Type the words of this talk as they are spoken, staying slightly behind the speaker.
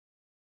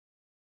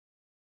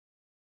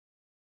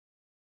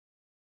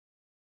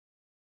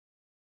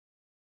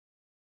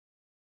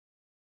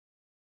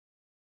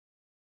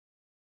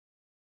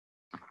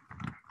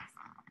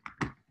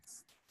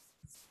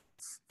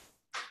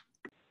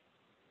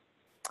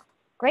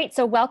Great.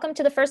 So welcome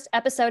to the first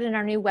episode in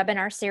our new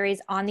webinar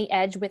series On the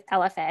Edge with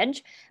LF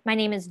Edge. My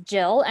name is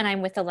Jill and I'm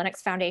with the Linux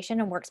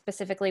Foundation and work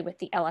specifically with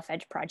the LF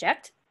Edge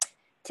project.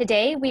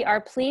 Today, we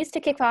are pleased to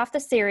kick off the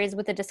series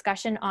with a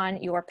discussion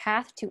on your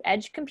path to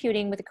edge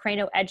computing with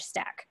Akraino Edge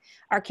Stack.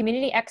 Our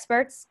community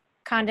experts,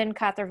 Kandan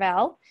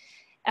Katharvel,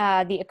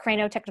 the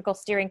Akraino Technical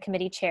Steering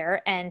Committee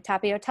Chair, and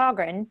Tapio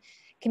Tagren,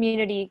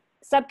 Community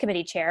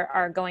Subcommittee Chair,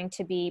 are going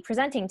to be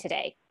presenting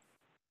today.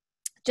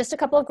 Just a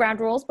couple of ground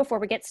rules before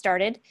we get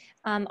started.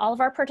 All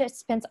of our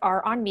participants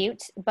are on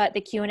mute, but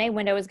the Q&A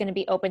window is going to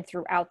be open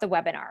throughout the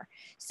webinar.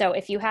 So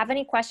if you have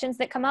any questions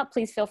that come up,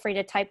 please feel free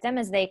to type them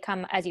as they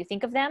come as you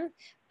think of them.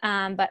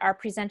 But our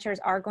presenters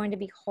are going to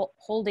be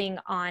holding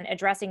on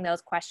addressing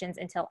those questions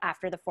until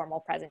after the formal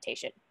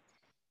presentation.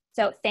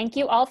 So thank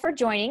you all for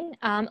joining.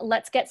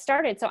 Let's get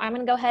started. So I'm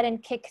going to go ahead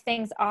and kick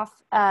things off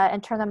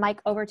and turn the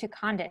mic over to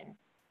Kandan.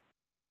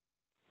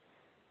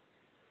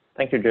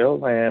 Thank you,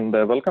 Jill, and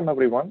welcome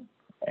everyone.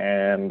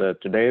 And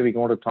today we're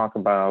going to talk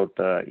about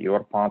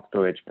your path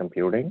to edge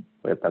computing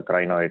with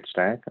Akraino Edge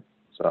Stack.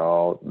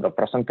 So the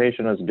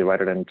presentation is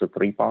divided into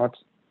three parts.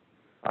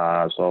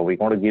 So we're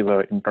going to give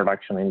an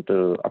introduction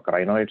into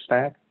Akraino Edge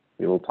Stack.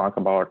 We will talk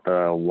about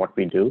what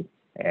we do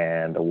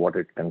and what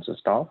it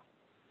consists of.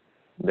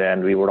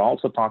 Then we would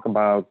also talk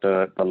about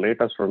the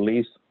latest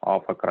release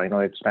of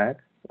Akraino Edge Stack.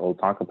 We'll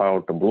talk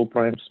about the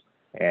blueprints,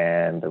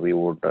 and we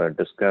would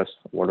discuss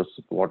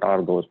what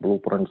are those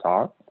blueprints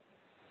are.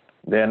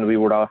 Then we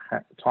would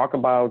talk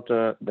about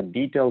the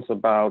details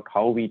about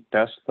how we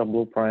test the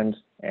blueprints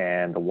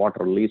and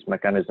what release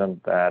mechanism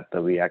that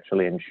we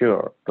actually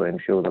ensure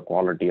the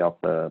quality of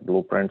the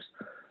blueprints.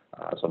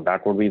 So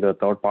that would be the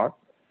third part.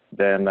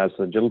 Then, as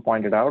Jill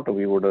pointed out,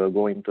 we would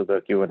go into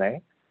the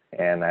Q&A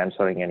and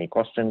answering any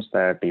questions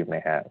that you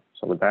may have.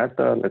 So with that,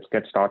 let's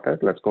get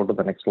started. Let's go to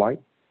the next slide.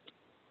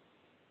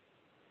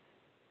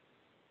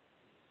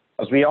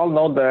 As we all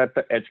know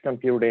that edge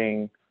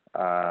computing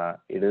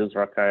it is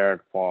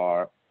required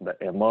for the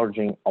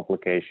emerging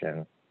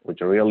application, which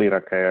really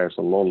requires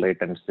a low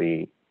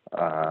latency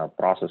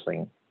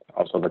processing,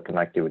 also the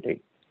connectivity.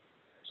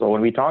 So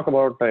when we talk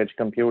about edge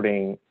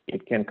computing,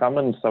 it can come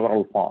in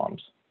several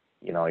forms.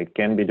 You know, it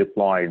can be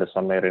deployed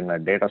somewhere in a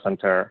data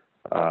center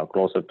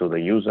closer to the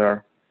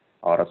user,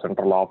 or a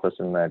central office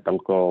in a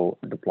telco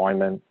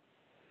deployment,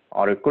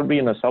 or it could be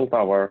in a cell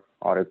tower,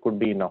 or it could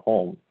be in a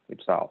home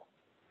itself.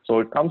 So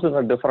it comes in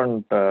a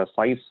different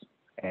size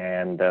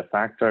and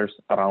factors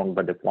around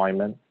the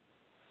deployment.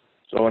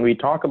 So when we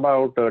talk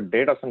about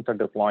data center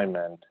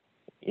deployment,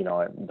 you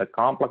know, the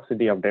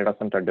complexity of data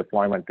center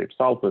deployment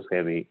itself is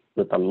heavy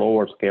with a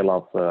lower scale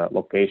of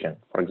location.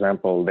 For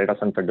example, data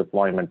center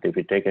deployment, if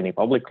you take any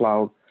public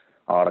cloud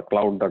or a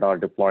cloud that are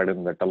deployed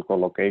in the telco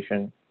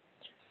location,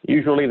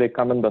 usually they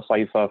come in the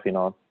size of,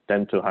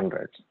 10 to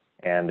hundreds,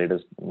 and it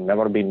has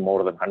never been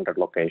more than 100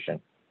 locations.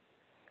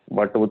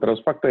 But with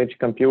respect to edge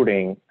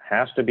computing,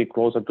 has to be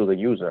closer to the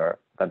user.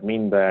 That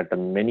means that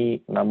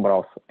many number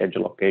of edge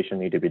locations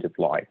need to be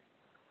deployed.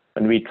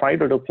 When we try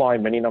to deploy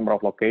many number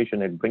of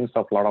locations, it brings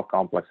up a lot of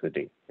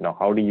complexity.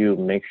 How do you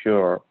make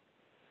sure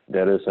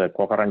there is a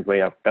coherent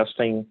way of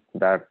testing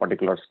that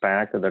particular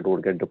stack that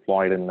would get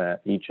deployed in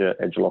each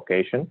edge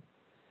location?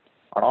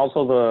 And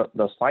also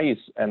the size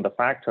and the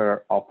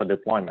factor of the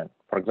deployment.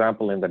 For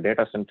example, in the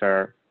data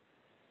center,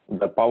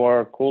 the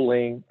power,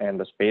 cooling, and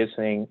the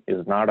spacing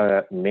is not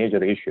a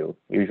major issue.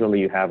 Usually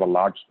you have a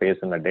large space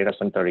in the data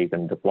center, you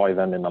can deploy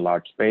them in a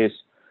large space,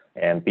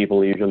 and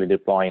people usually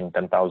deploying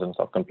 10,000s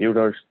of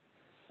computers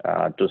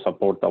to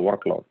support the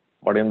workload.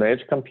 But in the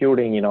edge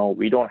computing,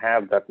 we don't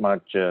have that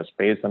much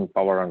space and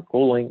power and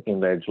cooling in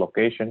the edge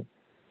location.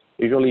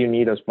 Usually you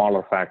need a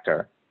smaller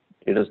factor.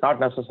 It is not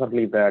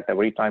necessarily that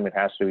every time it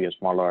has to be a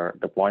smaller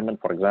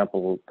deployment. For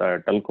example,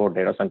 the telco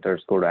data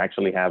centers could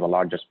actually have a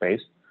larger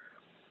space.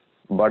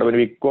 But when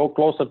we go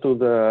closer to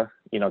the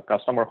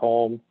customer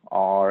home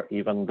or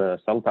even the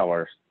cell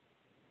towers,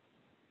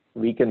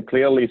 we can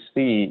clearly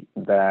see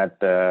that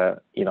the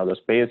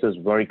space is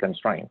very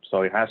constrained.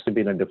 So it has to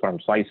be in a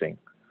different sizing.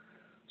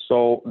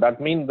 So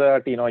that means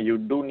that you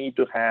do need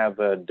to have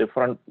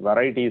different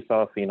varieties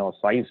of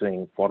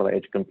sizing for the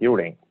edge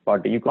computing.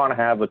 But you can't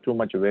have too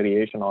much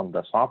variation on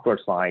the software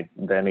side.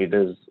 Then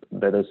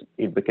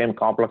it became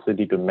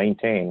complexity to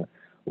maintain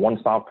one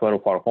software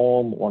for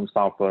home, one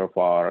software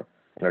for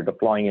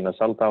deploying in a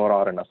cell tower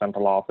or in a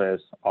central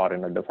office or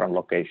in a different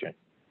location.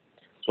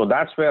 So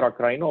that's where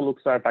Akraino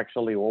looks at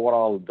actually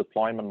overall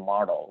deployment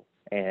model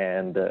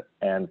and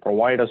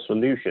provide a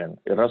solution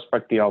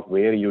irrespective of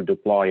where you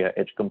deploy a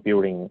edge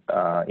computing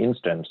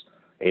instance.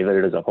 Either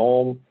it is a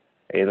home,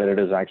 either it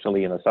is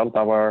actually in a cell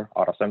tower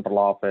or a central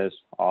office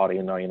or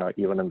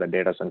even in the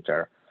data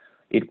center.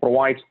 It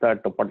provides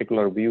that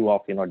particular view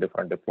of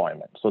different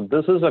deployments. So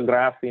this is a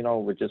graph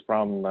which is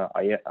from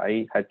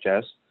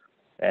IHS.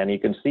 And you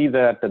can see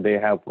that they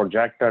have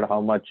projected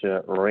how much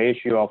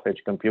ratio of edge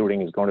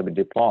computing is going to be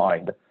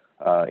deployed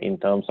in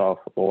terms of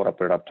over a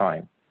period of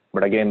time.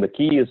 But again, the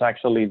key is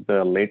actually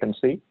the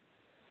latency.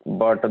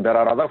 But there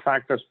are other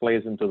factors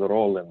plays into the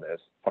role in this.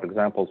 For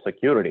example,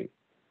 security.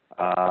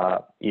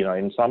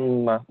 In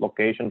some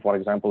location, for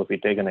example, if we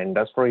take an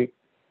industry,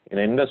 in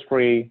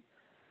industry,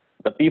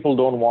 the people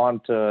don't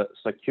want a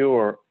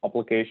secure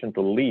application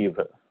to leave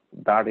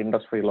that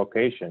industry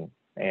location.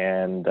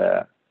 And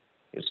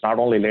it's not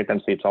only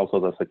latency, it's also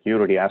the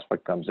security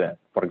aspect comes in.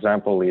 For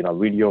example,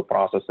 video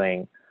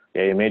processing,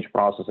 image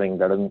processing,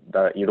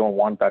 that you don't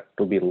want that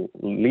to be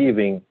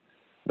leaving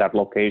that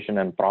location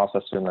and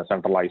processed in a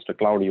centralized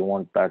cloud. You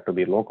want that to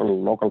be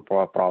local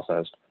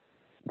processed.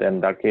 Then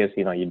in that case,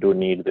 you do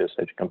need this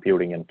edge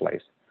computing in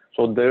place.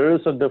 So there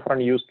is a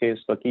different use case.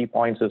 The key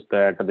points is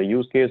that the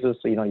use cases,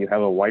 you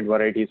have a wide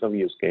varieties of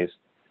use case.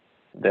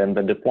 Then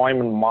the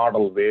deployment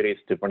model varies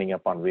depending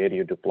upon where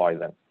you deploy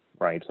them,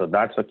 right? So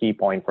that's a key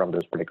point from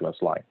this particular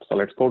slide. So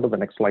let's go to the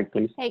next slide,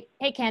 please. Hey,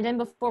 Candon,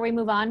 before we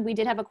move on, we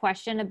did have a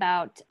question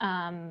about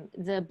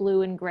the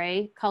blue and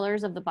gray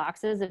colors of the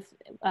boxes, if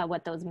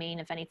what those mean,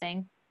 if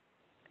anything.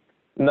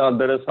 No,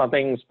 there is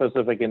nothing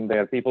specific in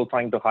there. People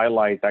trying to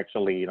highlight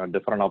actually,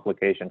 different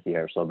application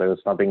here. So there is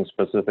nothing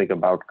specific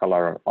about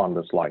color on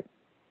the slide.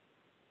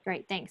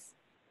 Great, thanks.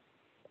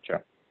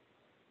 Sure.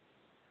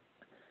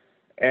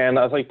 And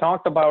as I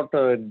talked about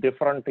a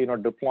different,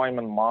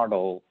 deployment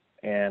model,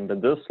 and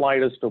this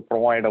slide is to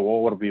provide an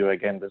overview.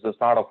 Again, this is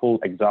not a full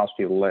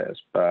exhaustive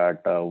list,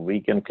 but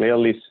we can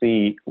clearly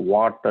see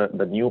what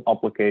the new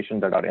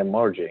applications that are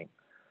emerging,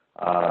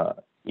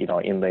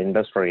 in the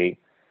industry.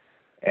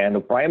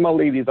 And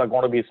primarily, these are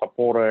going to be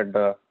supported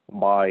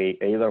by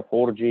either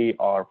 4G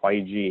or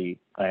 5G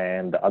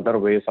and other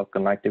ways of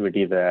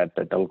connectivity that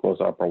the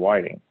telcos are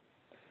providing.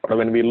 But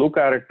when we look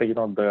at it,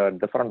 the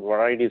different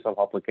varieties of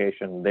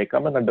application, they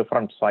come in a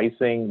different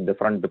sizing,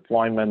 different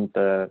deployment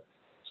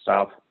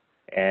stuff,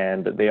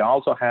 and they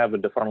also have a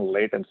different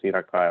latency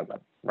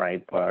requirement,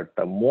 right? But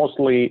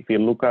mostly, if you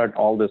look at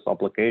all this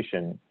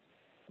application,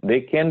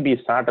 they can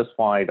be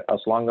satisfied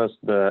as long as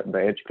the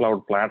edge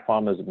cloud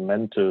platform is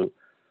meant to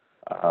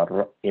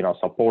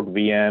support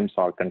VMs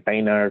or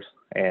containers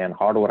and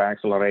hardware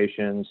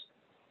accelerations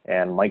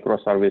and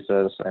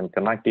microservices and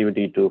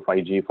connectivity to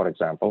 5G, for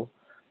example.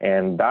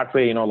 And that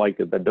way, like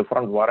the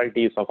different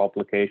varieties of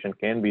application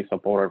can be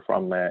supported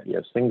from a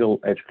single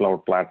edge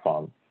cloud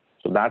platform.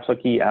 So that's a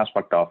key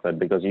aspect of it,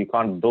 because you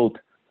can't build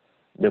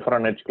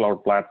different edge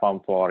cloud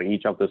platform for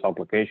each of this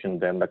application,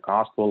 then the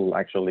cost will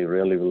actually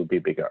will be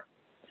bigger.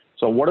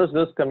 So what does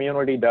this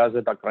community does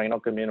it,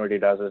 Akraino community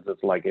does it,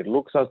 it's like it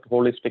looks at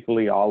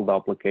holistically all the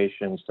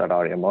applications that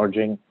are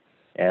emerging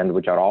and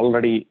which are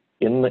already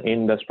in the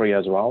industry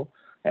as well,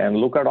 and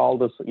look at all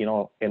this,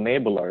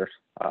 enablers,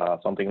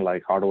 something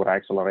like hardware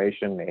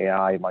acceleration,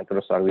 AI,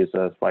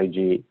 microservices,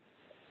 5G,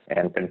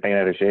 and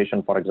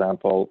containerization, for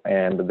example,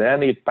 and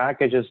then it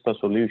packages the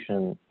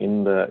solution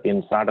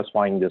in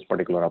satisfying this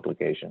particular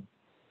application.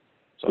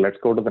 So let's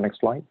go to the next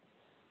slide.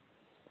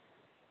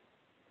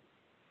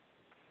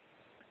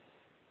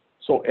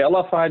 So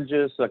LF Edge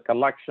is a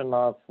collection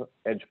of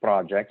edge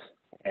projects,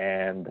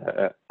 and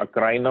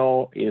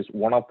Akraino is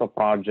one of the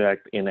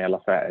projects in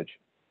LF Edge.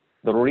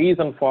 The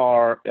reason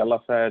for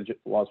LF Edge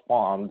was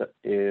formed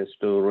is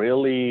to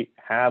really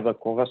have a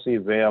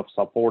cohesive way of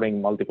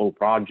supporting multiple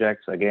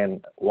projects.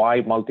 Again, why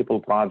multiple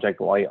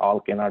projects? Why all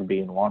cannot be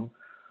in one?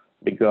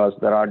 Because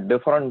there are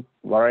different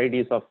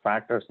varieties of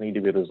factors need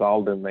to be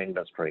resolved in the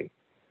industry.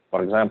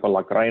 For example,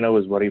 Akraino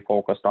is very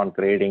focused on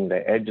creating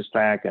the edge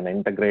stack and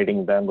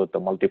integrating them with the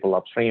multiple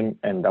upstream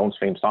and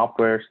downstream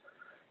softwares.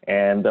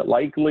 And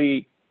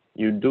likely,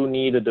 you do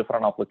need a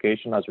different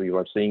application, as we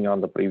were seeing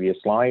on the previous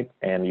slide,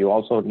 and you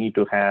also need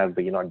to have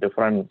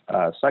different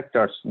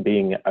sectors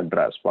being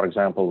addressed. For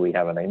example, we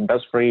have an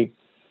industry,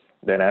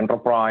 then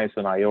enterprise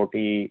and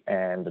IoT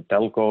and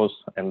telcos,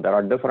 and there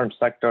are different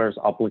sectors,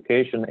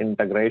 application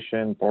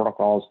integration,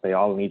 protocols, they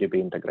all need to be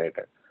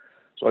integrated.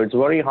 So it's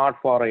very hard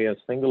for a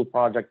single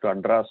project to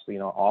address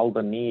all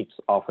the needs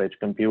of edge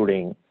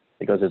computing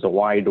because it's a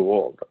wide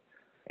world.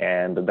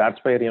 And that's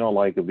where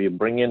we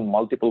bring in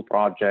multiple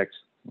projects,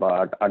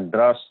 but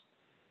address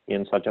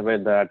in such a way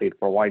that it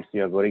provides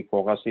you a very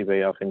cohesive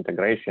way of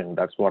integration.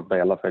 That's what the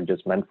LF Edge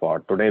is meant for.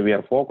 Today we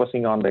are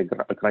focusing on the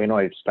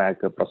Akraino Edge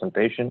Stack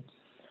presentation,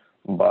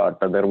 but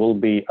there will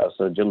be, as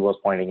Jill was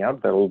pointing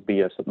out, there will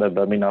be a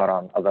webinar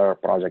on other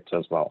projects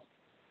as well.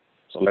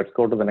 So let's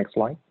go to the next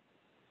slide.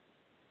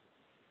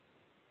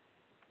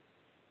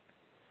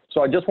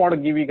 So I just want to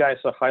give you guys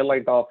a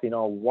highlight of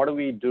what do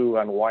we do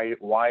and why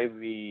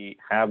we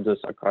have this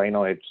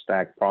Akraino Edge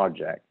Stack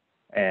project.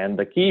 And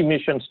the key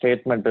mission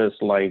statement is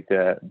like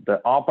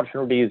the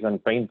opportunities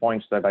and pain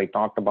points that I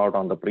talked about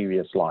on the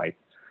previous slide.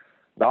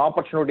 The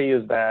opportunity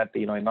is that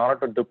in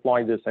order to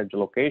deploy this edge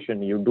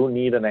location, you do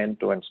need an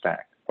end-to-end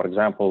stack. For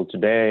example,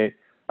 today,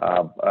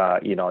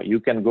 you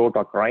can go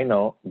to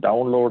Akraino,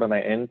 download an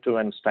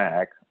end-to-end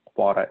stack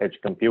for edge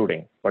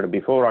computing. But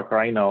before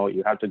Akraino,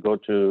 you have to go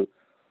to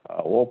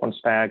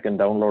OpenStack and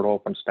download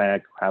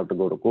OpenStack, have to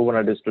go to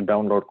Kubernetes to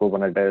download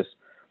Kubernetes,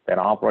 then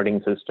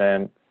operating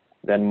system,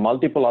 then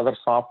multiple other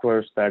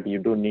softwares that you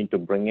do need to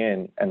bring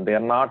in, and they're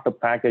not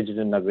packaged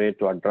in a way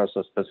to address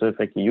a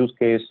specific use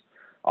case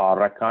or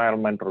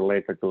requirement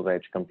related to the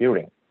edge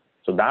computing.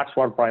 So that's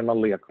what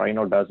primarily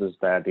Akraino does, is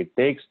that it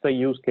takes the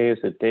use case,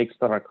 it takes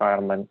the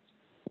requirement,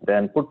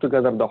 then put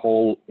together the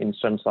whole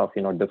instance of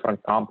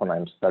different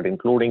components, that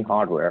including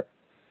hardware,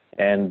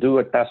 and do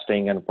a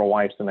testing and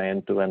provides an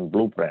end-to-end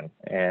blueprint.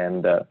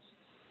 And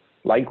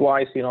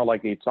likewise,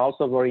 it's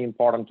also very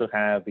important to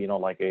have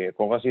a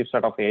cohesive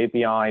set of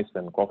APIs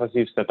and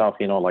cohesive set of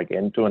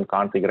end-to-end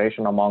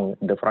configuration among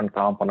different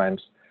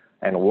components,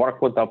 and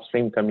work with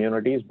upstream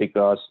communities,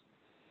 because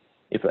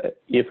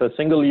if a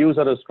single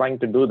user is trying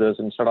to do this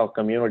instead of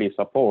community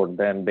support,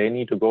 then they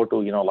need to go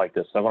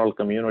to several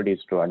communities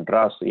to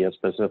address a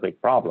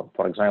specific problem.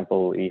 For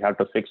example, you have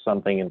to fix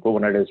something in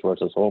Kubernetes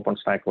versus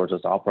OpenStack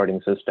versus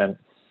operating system,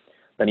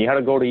 then you have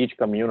to go to each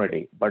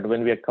community. But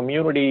when we have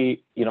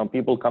community,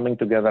 people coming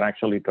together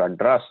actually to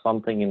address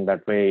something in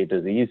that way, it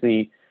is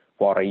easy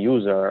for a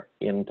user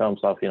in terms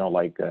of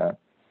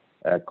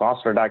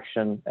cost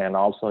reduction, and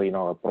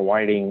also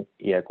providing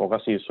a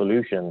cohesive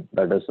solution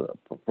that is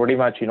pretty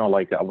much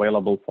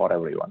available for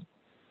everyone.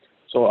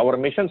 So our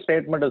mission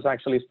statement is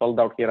actually spelled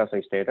out here as I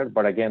stated,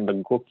 but again,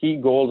 the key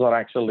goals are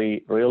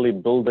actually really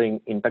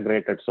building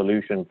integrated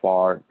solution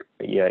for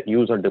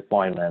user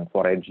deployment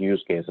for edge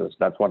use cases.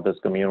 That's what this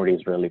community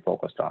is really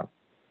focused on.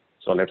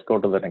 So let's go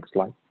to the next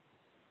slide.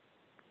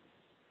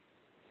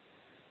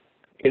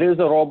 It is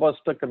a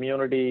robust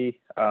community.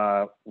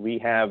 We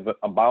have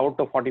about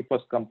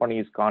 40+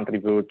 companies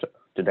contribute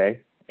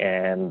today,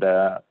 and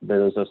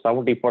there is a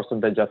 70%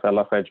 of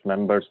LFEdge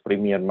members,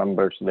 premier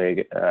members,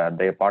 they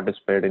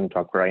participate in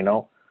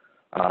Akraino.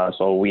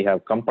 So we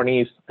have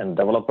companies and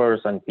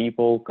developers and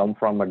people come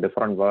from a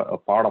different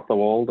part of the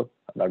world,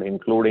 that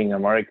including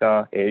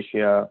America,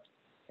 Asia,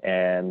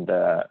 and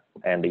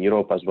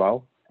Europe as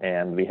well.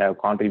 And we have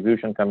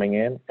contribution coming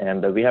in,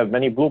 and we have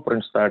many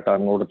blueprints that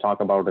I'm going to talk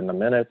about in a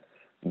minute,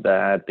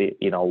 that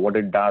what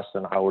it does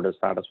and how it is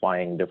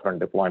satisfying different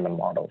deployment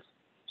models.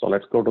 So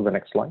let's go to the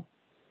next slide.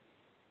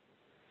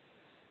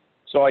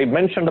 So I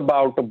mentioned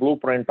about the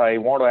blueprint. I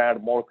want to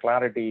add more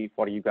clarity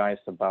for you guys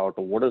about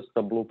what is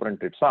the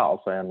blueprint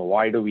itself and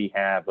why do we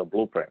have a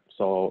blueprint.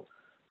 So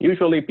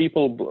usually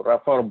people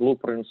refer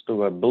blueprints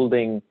to a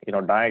building,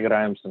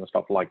 diagrams and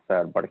stuff like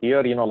that. But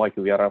here,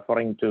 we are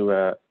referring to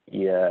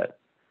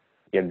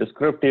a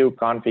descriptive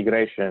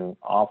configuration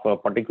of a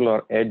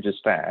particular edge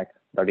stack,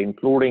 that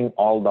including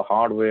all the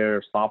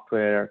hardware,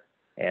 software,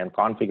 and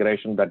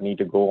configuration that need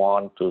to go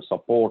on to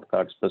support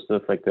that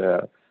specific,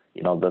 the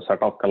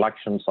set of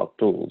collections of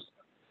tools.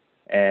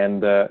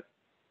 And the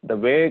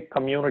way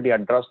community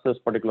address this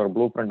particular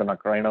blueprint in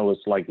Akraino is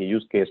like a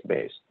use case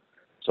based.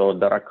 So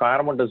the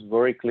requirement is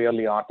very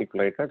clearly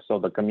articulated. So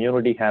the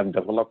community have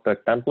developed a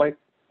template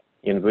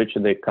in which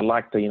they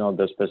collect,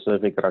 the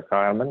specific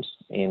requirements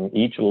in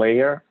each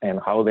layer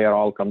and how they are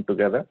all come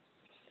together.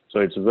 So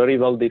it's a very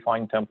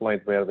well-defined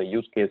template where the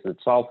use case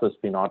itself has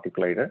been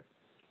articulated.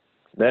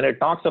 Then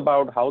it talks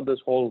about how this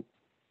whole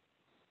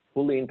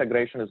fully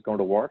integration is going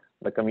to work.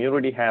 The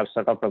community have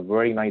set up a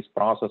very nice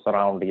process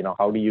around,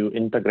 how do you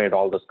integrate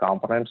all these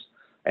components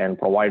and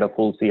provide a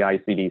full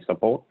CI/CD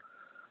support.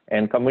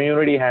 And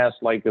community has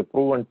like a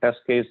proven test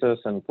cases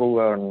and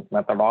proven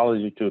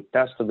methodology to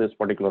test this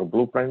particular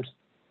blueprints.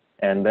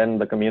 And then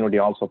the community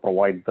also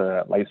provides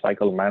the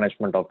lifecycle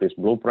management of these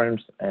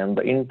blueprints. And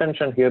the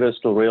intention here is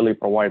to really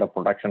provide a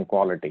production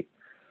quality,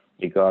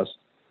 because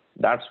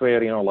that's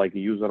where, a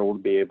user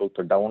would be able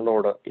to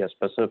download a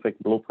specific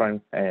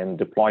blueprint and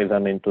deploy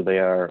them into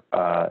their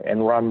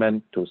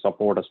environment to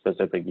support a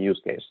specific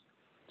use case.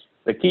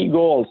 The key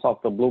goals of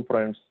the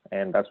blueprints,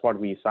 and that's what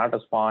we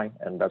satisfy,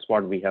 and that's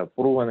what we have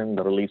proven in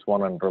the release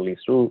 1 and release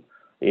 2,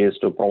 is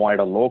to provide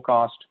a low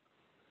cost.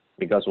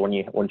 Because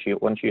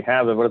once you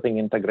have everything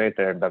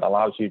integrated, that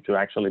allows you to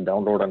actually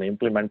download and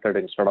implement it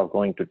instead of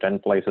going to 10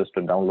 places to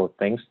download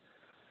things.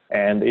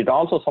 And it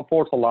also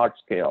supports a large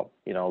scale.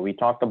 We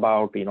talked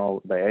about,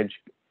 the edge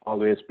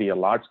always be a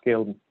large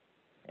scale,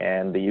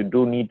 and you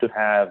do need to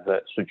have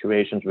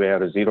situations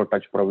where zero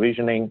touch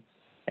provisioning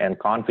and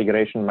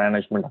configuration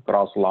management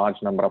across large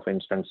number of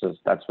instances.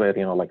 That's where,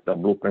 the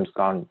blueprints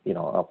can,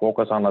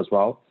 focus on as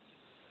well.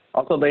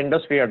 Also, the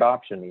industry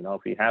adoption,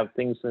 if you have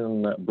things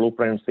in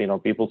blueprints,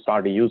 people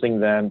start using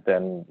them,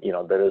 then,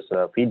 there is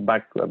a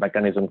feedback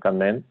mechanism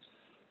come in.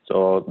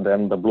 So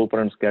then the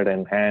blueprints get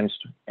enhanced,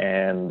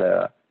 and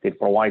it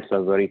provides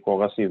a very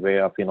cohesive way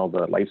of, the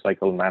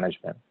lifecycle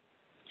management.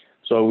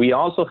 So we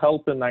also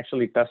help in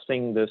actually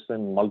testing this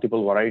in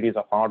multiple varieties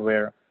of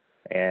hardware.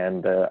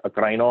 And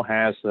Akraino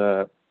has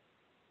a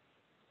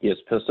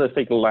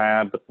specific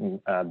lab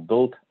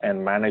built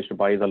and managed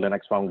by the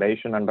Linux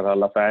Foundation under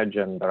LFEdge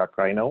and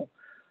Akraino,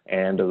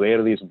 and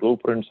where these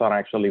blueprints are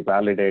actually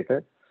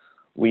validated.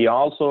 We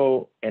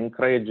also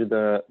encourage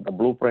the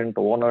blueprint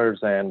owners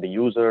and the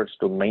users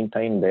to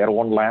maintain their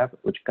own lab,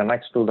 which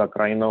connects to the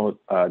Akraino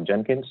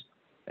Jenkins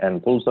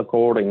and pulls the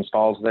code,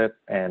 installs it,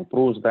 and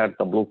proves that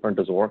the blueprint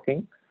is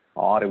working.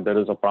 Or if there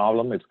is a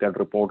problem, it's get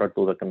reported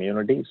to the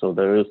community. So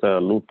there is a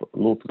loop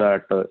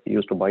that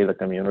used by the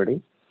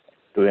community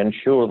to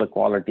ensure the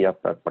quality of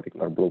that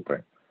particular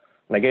blueprint.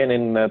 Again,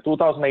 in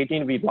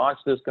 2018, we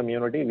launched this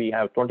community. We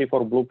have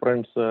 24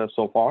 blueprints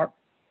so far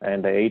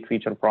and 8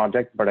 feature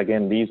projects. But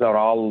again, these are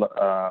all,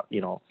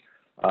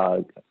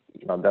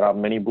 there are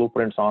many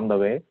blueprints on the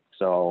way.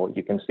 So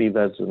you can see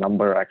that the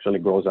number actually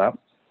grows up.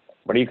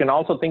 But you can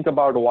also think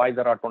about why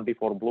there are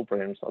 24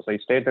 blueprints. As I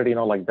stated,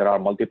 there are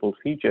multiple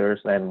features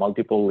and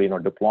multiple,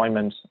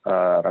 deployments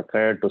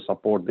required to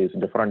support these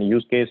different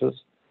use cases.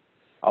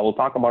 I will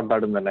talk about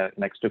that in the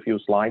next few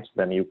slides.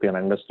 Then you can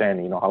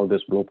understand, how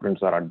these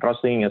blueprints are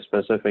addressing a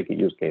specific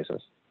use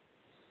cases.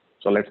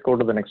 So let's go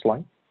to the next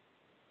slide.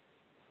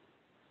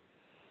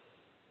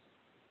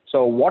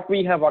 So what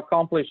we have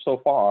accomplished so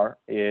far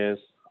is,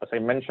 as I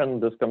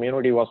mentioned, this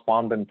community was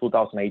formed in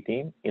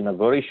 2018. In a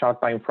very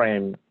short time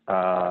frame,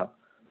 R1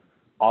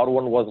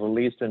 was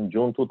released in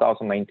June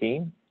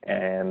 2019.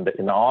 And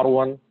in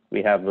R1,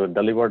 we have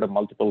delivered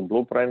multiple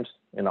blueprints.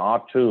 In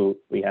R2,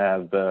 we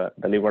have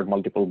delivered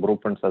multiple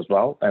blueprints as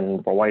well,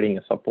 and providing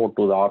support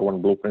to the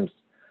R1 blueprints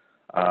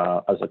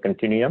as a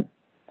continuum.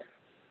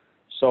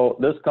 So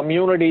this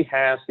community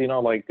has,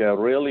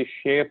 really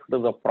shaped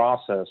the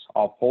process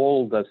of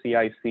whole the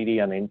CI/CD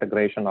and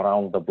integration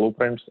around the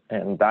blueprints,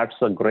 and that's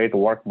a great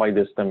work by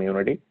this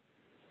community.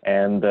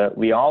 And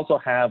we also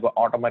have an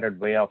automated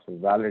way of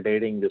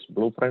validating these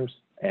blueprints,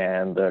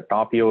 and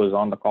Tapio is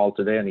on the call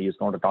today, and he's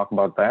going to talk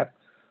about that.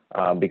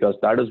 Because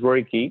that is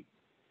very key.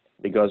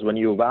 Because when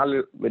you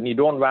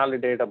don't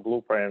validate a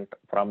blueprint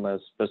from a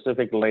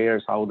specific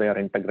layers, how they are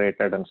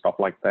integrated and stuff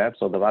like that.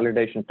 So the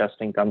validation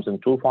testing comes in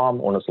 2 forms.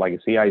 One is like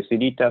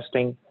CI/CD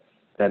testing.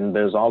 Then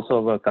there's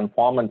also a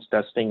conformance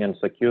testing and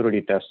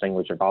security testing,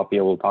 which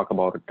Tapio will talk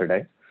about it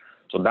today.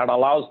 So that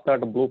allows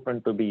that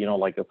blueprint to be,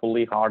 a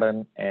fully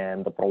hardened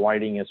and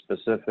providing a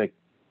specific,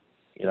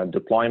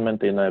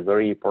 deployment in a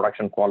very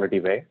production quality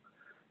way.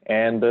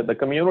 And the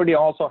community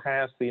also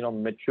has,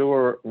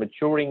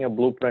 maturing a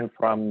blueprint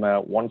from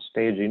one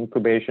stage,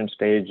 incubation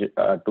stage,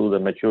 to the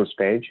mature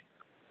stage.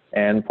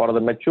 And for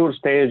the mature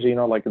stage,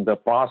 the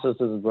process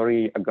is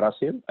very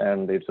aggressive,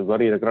 and it's a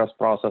very rigorous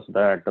process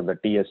that the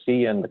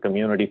TSC and the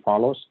community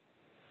follows.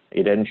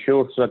 It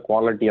ensures the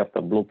quality of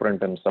the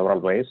blueprint in several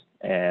ways,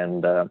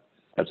 and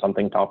that's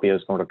something Tapio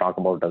is going to talk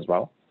about as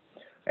well.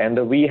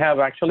 And we have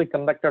actually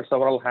conducted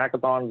several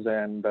hackathons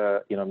and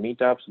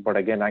meetups, but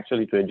again,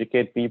 actually to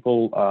educate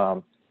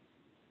people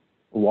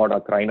what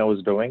Akraino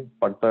is doing.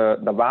 But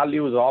the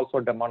value is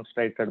also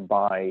demonstrated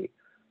by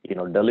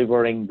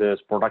delivering this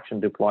production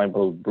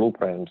deployable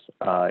blueprints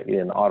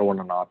in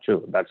R1 and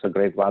R2. That's a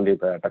great value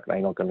that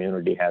Akraino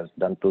community has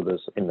done to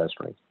this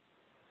industry.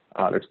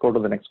 Let's go to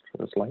the next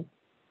slide.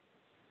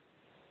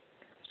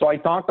 So I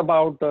talked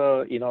about,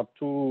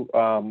 2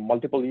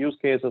 multiple use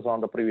cases on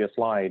the previous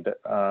slide.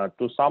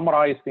 To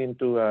summarize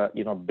into a,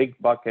 big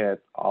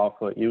bucket of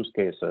use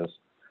cases,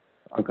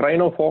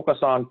 Akraino focus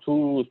on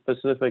 2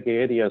 specific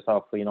areas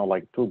of,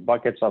 2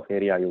 buckets of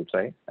area, I would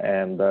say.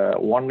 And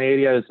one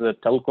area is the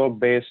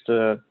telco-based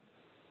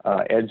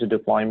edge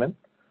deployment.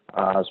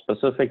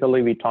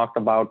 Specifically, we talked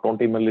about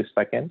 20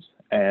 milliseconds,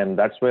 and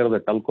that's where the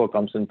telco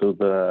comes into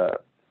the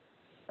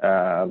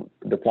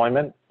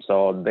deployment.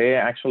 So they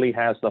actually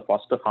has the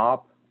first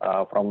hop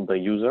from the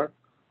user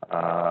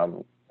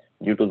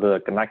due to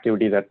the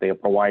connectivity that they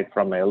provide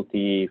from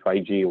LTE,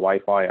 5G,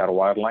 Wi-Fi, or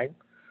wireline.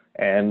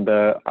 And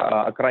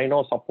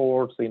Akraino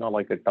supports, a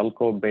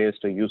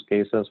telco-based use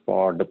cases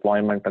for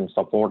deployment and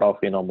support of,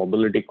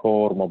 mobility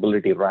core,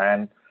 mobility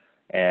RAN,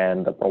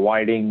 and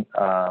providing,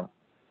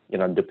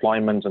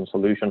 deployments and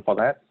solution for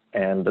that.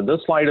 And this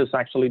slide is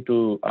actually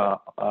to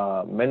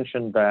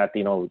mention that,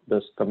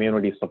 this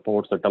community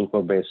supports the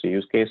telco-based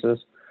use cases.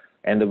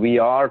 And we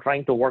are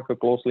trying to work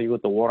closely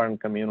with the ORAN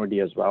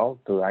community as well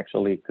to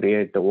actually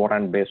create the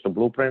ORAN-based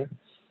blueprint.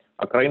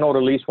 Akraino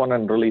Release 1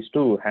 and Release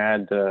 2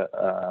 had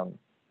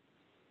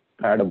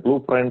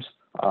blueprints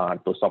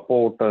to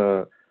support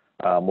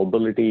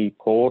mobility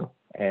core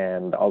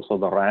and also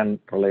the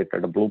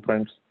RAN-related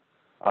blueprints.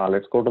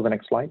 Let's go to the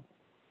next slide.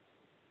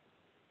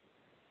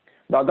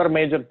 The other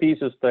major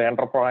piece is the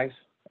enterprise,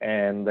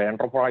 and the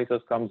enterprises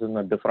comes in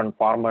a different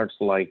formats.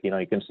 Like,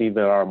 you can see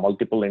there are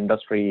multiple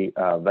industry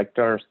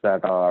vectors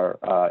that are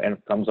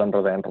comes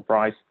under the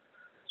enterprise.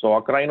 So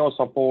Akraino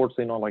supports,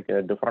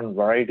 different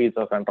varieties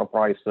of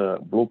enterprise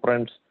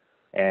blueprints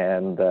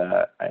and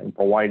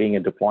providing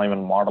a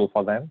deployment model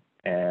for them.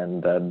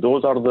 And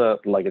those are the,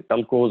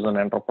 telcos and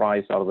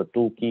enterprise are the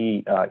 2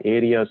 key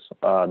areas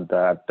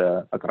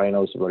that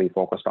Akraino is very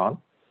focused on.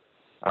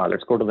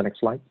 Let's go to the next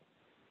slide.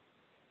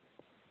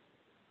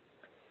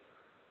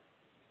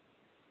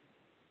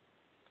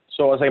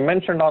 So as I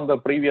mentioned on the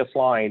previous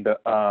slide,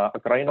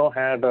 Akraino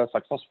had a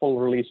successful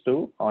Release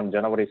 2 on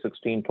January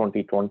 16,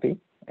 2020.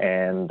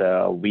 And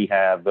we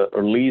have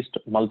released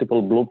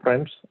multiple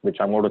blueprints, which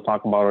I'm going to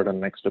talk about in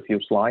the next few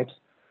slides.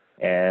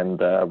 And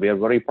we are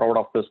very proud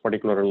of this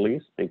particular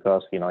release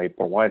because, it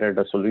provided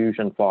a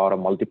solution for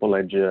multiple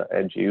edge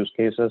use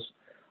cases.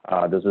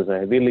 This is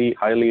a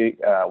highly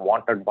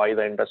wanted by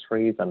the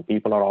industries, and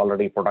people are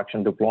already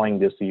production deploying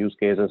these use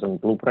cases and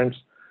blueprints,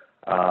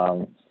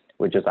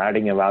 which is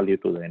adding a value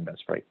to the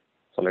industry.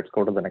 So let's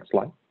go to the next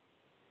slide.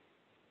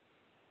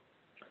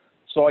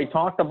 So I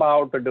talked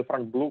about the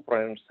different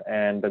blueprints,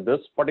 and this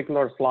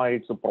particular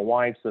slide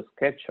provides a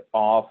sketch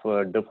of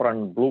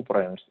different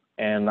blueprints.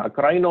 And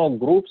Akraino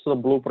groups the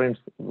blueprints,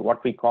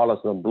 what we call as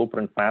the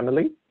blueprint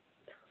family,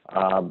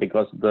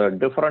 because the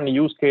different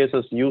use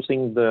cases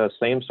using the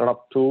same set of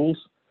tools,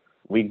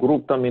 we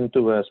group them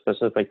into a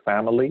specific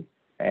family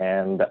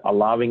and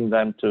allowing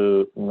them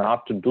to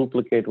not to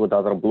duplicate with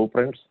other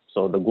blueprints.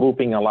 So the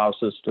grouping allows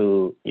us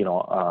to,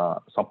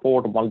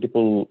 support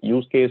multiple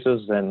use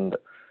cases and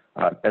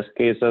test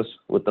cases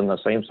within the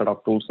same set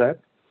of tool set.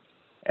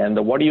 And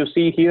what you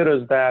see here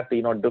is that,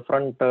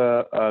 different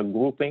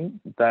grouping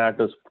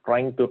that is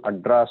trying to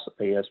address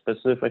a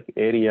specific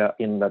area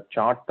in the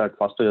chart, that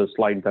first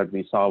slide that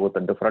we saw with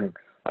a different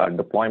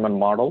deployment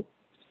model.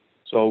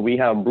 So we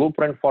have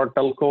blueprint for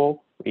telco,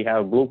 we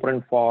have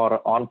blueprint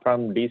for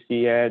on-prem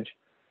DC edge,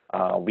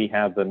 we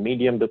have the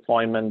medium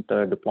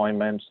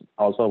deployments.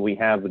 Also, we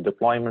have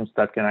deployments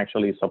that can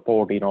actually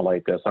support,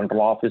 like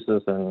central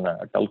offices and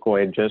telco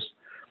edges.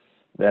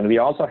 Then we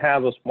also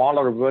have a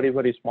smaller, very,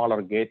 very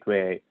smaller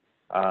gateway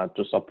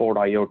to support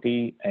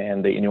IoT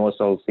and the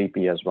universal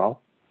CP as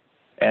well.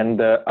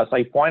 And as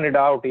I pointed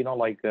out,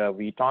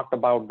 we talked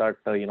about that,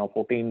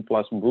 14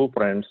 plus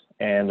blueprints.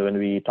 And when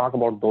we talk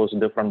about those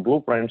different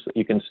blueprints,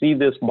 you can see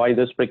this by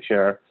this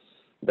picture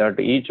that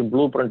each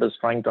blueprint is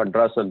trying to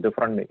address a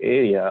different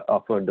area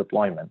of a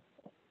deployment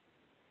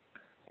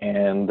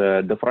and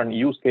different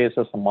use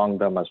cases among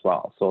them as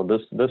well. So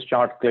this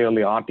chart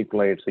clearly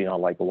articulates,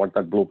 what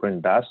that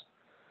blueprint does.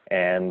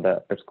 And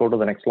let's go to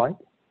the next slide.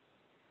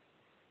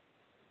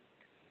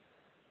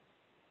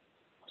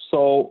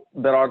 So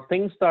there are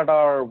things that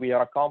we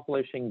are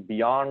accomplishing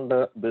beyond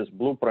this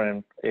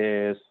blueprint.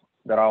 Is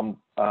there are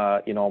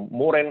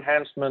more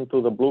enhancement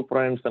to the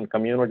blueprints and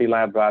community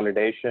lab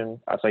validation.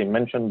 As I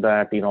mentioned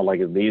that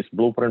these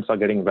blueprints are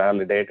getting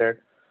validated.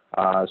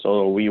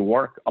 So we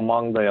work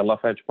among the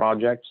LF Edge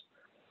projects,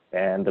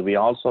 and we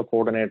also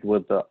coordinate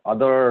with the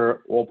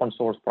other open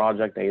source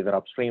project, either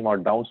upstream or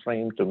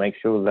downstream, to make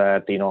sure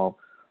that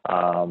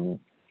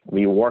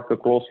we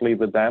work closely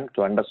with them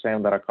to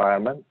understand the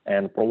requirement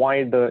and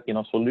provide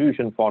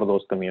solution for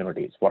those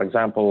communities. For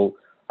example,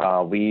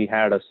 we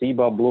had a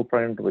CBA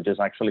blueprint, which is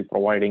actually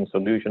providing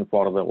solution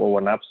for the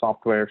ONF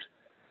softwares,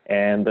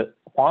 and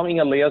forming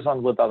a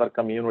liaison with other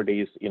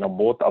communities,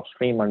 both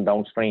upstream and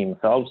downstream,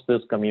 helps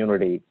this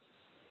community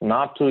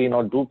not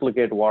to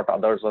duplicate what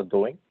others are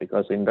doing,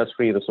 because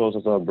industry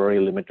resources are very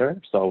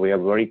limited. So we are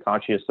very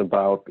cautious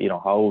about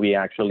how we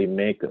actually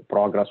make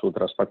progress with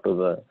respect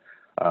to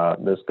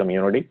this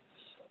community.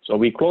 So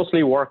we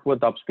closely work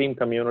with upstream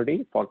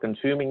community for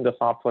consuming the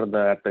software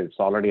that is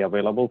already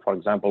available. For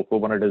example,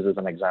 Kubernetes is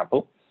an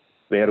example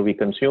where we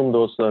consume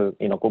those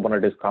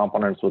Kubernetes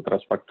components with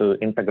respect to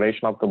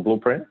integration of the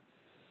blueprint,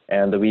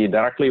 and we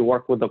directly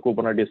work with the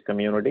Kubernetes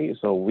community.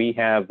 So we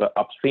have the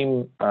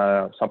upstream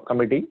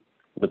subcommittee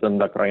within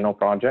the Akraino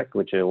project,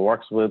 which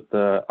works with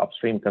the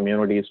upstream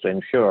communities to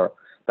ensure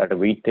that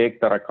we take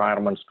the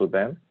requirements to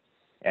them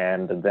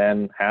and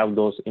then have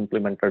those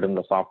implemented in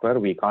the software.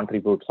 We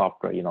contribute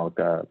software,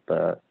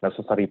 the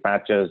necessary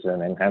patches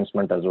and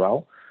enhancement as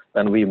well.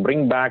 Then we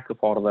bring back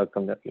for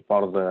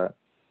the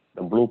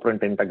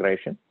blueprint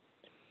integration.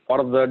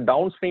 For the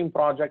downstream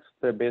projects,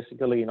 they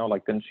basically,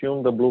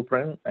 consume the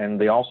blueprint,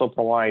 and they also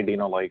provide,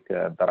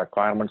 the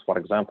requirements. For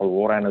example,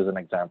 ORAN is an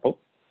example,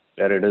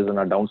 where it is in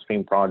a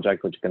downstream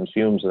project which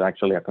consumes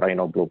actually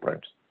Akraino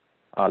blueprints.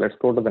 Let's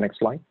go to the next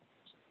slide.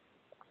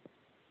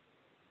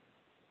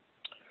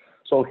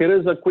 So here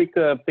is a quick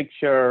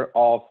picture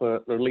of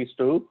release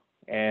 2,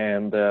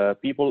 and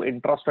people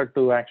interested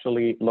to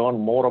actually learn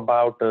more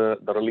about the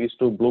release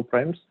 2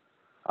 blueprints.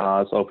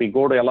 So if we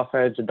go to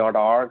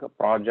lfedge.org,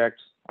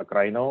 projects,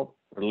 Akraino,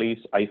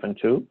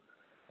 release-2,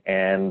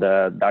 and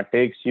that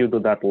takes you to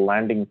that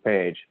landing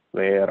page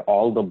where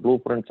all the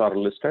blueprints are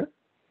listed.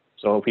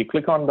 So if you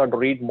click on that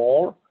read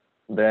more,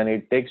 then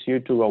it takes you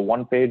to a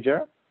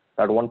one-pager.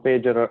 That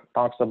one-pager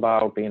talks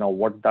about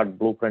what that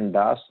blueprint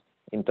does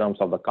in terms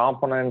of the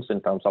components, in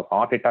terms of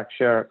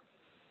architecture,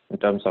 in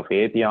terms of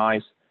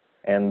APIs,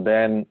 and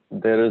then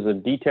there is a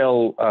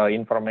detailed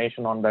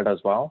information on that as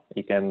well.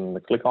 You can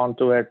click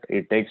onto it.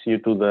 It takes you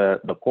to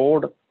the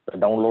code, the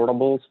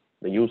downloadables,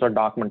 the user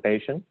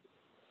documentation.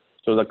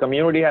 So the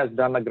community has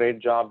done a great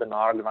job in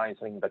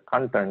organizing the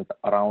content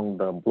around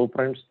the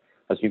blueprints.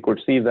 As you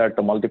could see that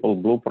the multiple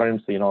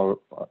blueprints,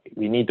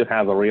 we need to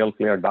have a real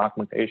clear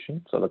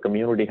documentation. So the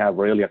community have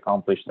really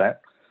accomplished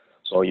that.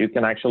 So you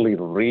can actually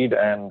read,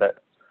 and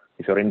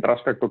if you're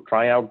interested to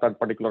try out that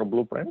particular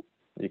blueprint,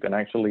 you can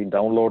actually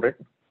download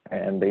it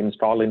and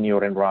install in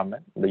your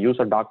environment. The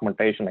user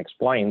documentation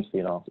explains,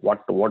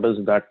 what does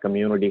that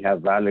community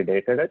have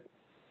validated it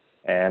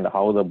and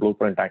how the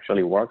blueprint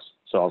actually works.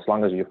 So as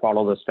long as you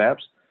follow the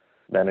steps,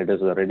 then it is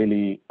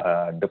readily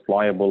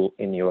deployable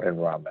in your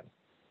environment.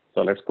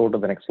 So let's go to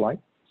the next slide.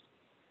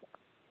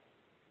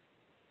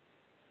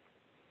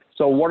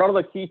 So what are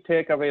the key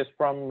takeaways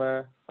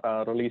from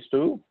release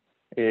 2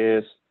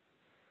 is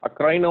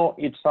Akraino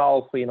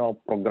itself,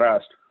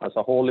 progressed as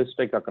a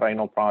holistic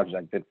Akraino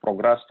project. It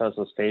progressed as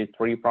a stage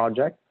 3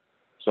 project.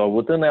 So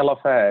within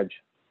LF Edge,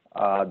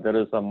 there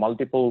is a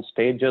multiple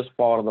stages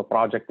for the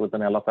project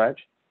within LF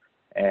Edge,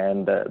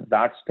 and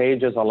that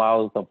stages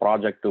allows the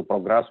project to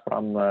progress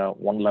from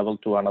one level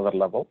to another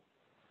level.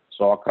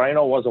 So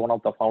Akraino was one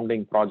of the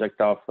founding projects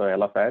of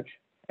LF Edge,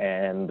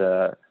 and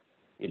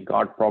it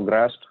got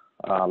progressed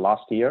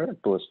last year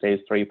to a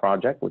stage 3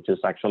 project, which is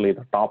actually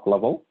the top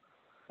level.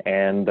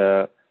 And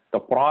the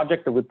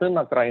project within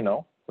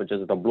Akraino, which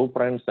is the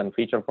blueprints and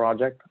feature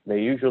project, they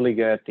usually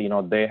get,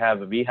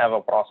 we have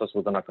a process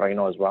within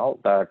Akraino as well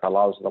that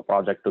allows the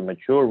project to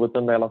mature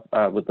within the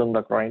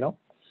Akraino.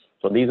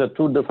 So these are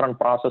two different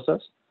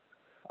processes.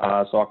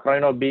 So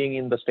Akraino being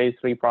in the stage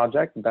 3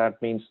 project,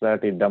 that means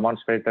that it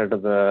demonstrated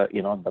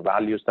the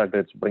values that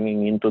it's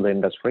bringing into the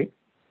industry.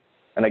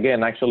 And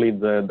again, actually,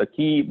 the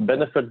key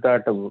benefit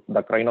that the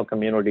Akraino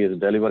community is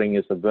delivering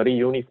is a very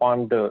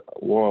uniformed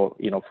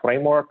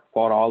framework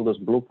for all those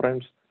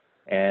blueprints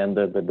and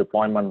the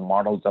deployment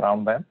models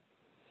around them.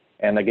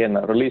 And again,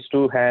 Release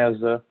 2 has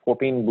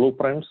 14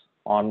 blueprints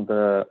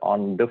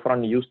on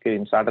different use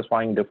cases,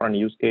 satisfying different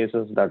use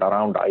cases that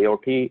around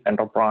IoT,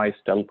 enterprise,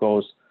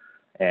 telcos,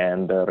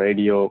 and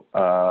radio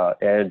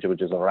edge,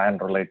 which is a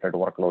RAN-related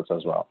workloads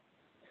as well.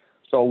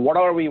 So what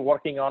are we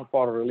working on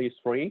for Release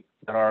 3?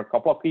 There are a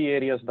couple of key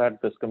areas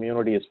that this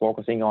community is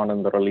focusing on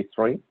in the Release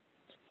 3.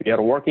 We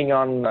are working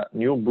on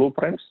new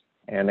blueprints.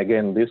 And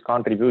again, these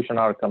contributions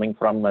are coming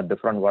from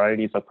different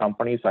varieties of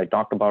companies. I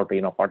talked about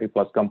 40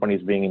 plus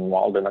companies being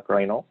involved in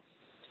Akraino.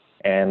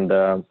 And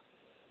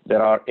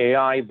there are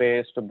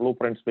AI-based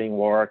blueprints being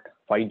worked,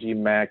 5G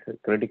MEC,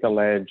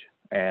 critical edge,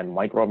 and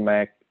micro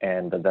MEC.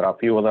 And there are a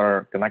few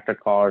other connected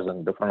cars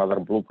and different other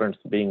blueprints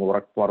being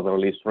worked for the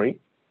Release 3.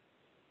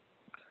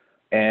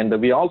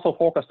 And we also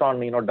focused on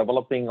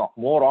developing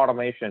more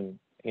automation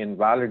in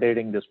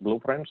validating these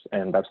blueprints,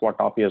 and that's what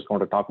Tapia is going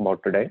to talk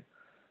about today.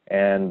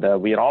 And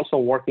we are also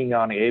working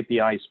on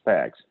API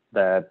specs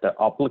that the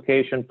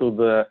application to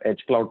the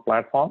Edge Cloud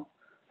platform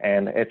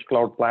and Edge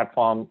Cloud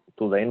platform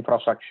to the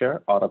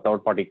infrastructure or a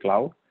third-party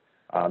cloud.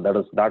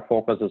 That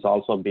focus is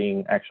also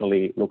being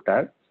actually looked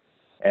at.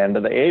 And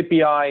the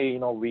API,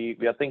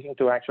 we are thinking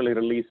to actually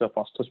release a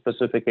first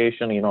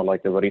specification,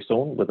 very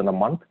soon, within a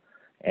month.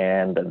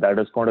 And that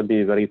is going to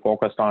be very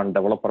focused on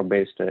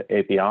developer-based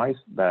APIs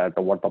that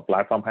what the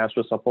platform has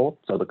to support.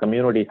 So the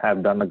community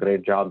have done a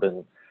great job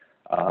in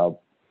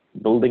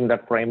building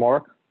that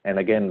framework. And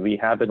again, we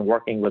have been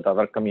working with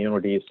other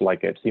communities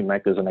like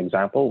HCMEC is an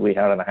example. We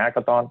had a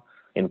hackathon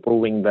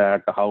improving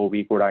that, how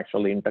we could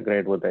actually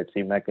integrate with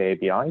HCMEC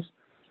APIs.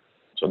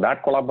 So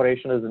that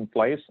collaboration is in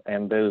place,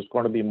 and there's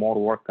going to be more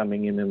work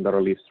coming in the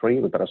Release 3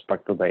 with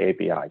respect to the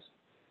APIs.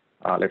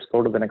 Let's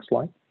go to the next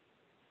slide.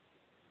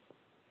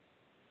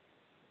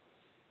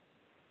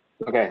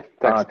 Okay,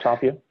 thanks.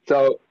 Tapia.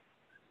 So,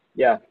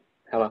 yeah,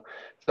 hello.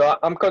 So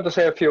I'm going to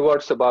say a few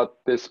words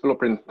about this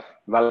blueprint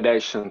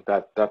validation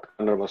that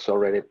Connor was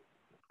already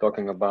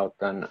talking about,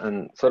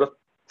 and sort of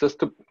just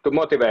to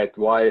motivate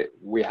why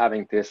we're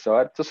having this. So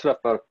I just sort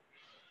of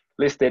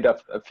listed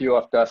a few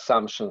of the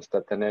assumptions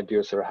that an end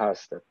user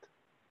has.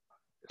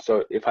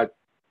 So if I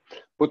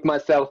put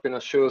myself in the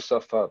shoes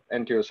of an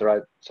end user,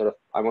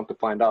 I want to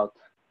find out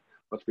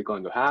what we're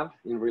going to have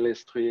in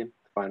Release 3,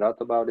 find out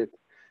about it,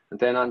 and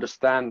then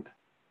understand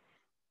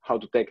how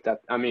to take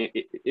that. I mean,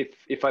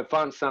 if I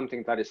found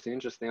something that is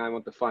interesting, I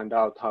want to find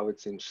out how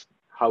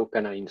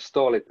can I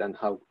install it and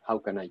how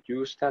can I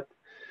use that.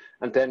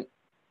 And then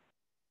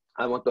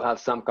I want to have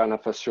some kind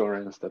of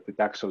assurance that it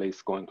actually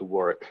is going to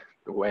work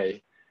the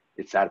way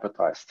it's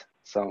advertised.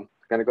 So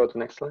can I go to the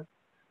next slide?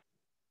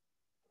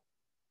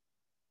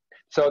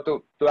 So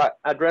to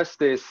address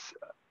these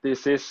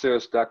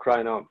issues, the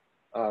Akraino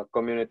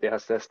community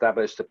has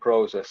established a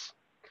process.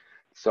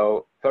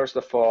 So first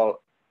of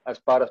all, as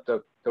part of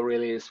the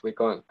release,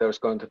 there's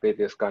going to be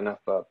this kind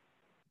of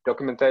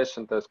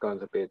documentation. There's going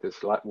to be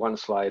this one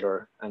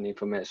slider and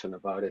information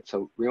about it.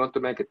 So we want to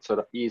make it sort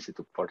of easy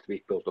for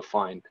people to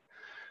find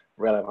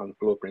relevant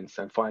blueprints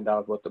and find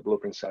out what the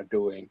blueprints are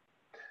doing.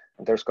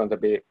 And there's going to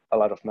be a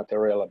lot of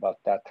material about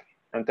that.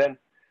 And then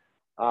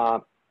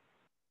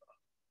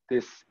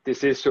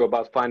this issue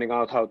about finding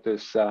out how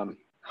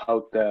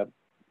the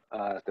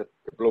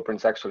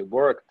blueprints actually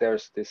work.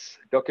 There's this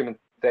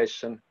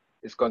documentation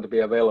is going to be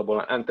available,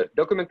 and the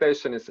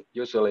documentation is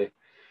usually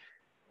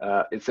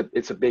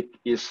it's a big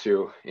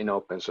issue in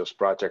open source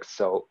projects.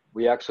 So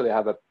we actually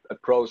have a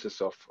process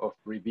of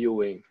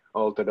reviewing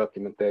all the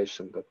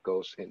documentation that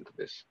goes into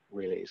this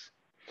release.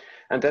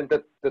 And then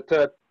the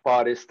third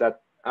part is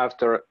that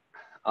after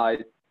I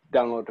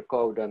download the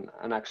code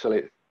and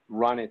actually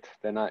run it,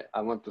 then I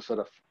want to sort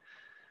of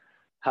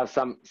have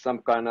some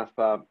kind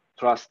of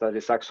trust that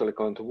it's actually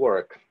going to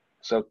work.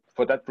 So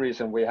for that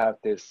reason, we have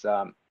this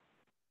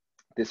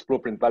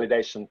blueprint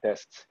validation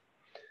tests,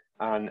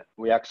 and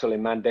we're actually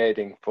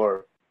mandating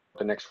for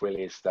the next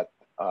release that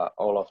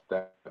all of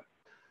the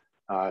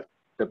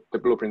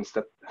blueprints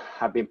that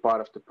have been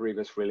part of the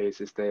previous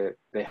releases,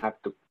 they have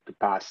to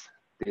pass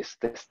these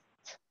tests.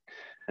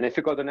 And if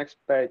you go to the next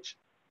page,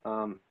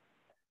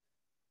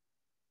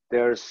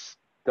 there's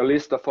the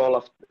list of all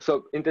of,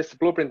 so in this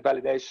blueprint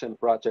validation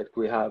project,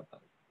 we have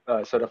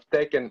sort of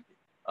taken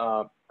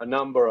a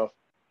number of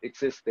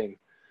existing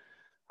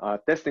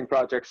testing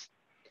projects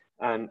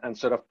and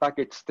sort of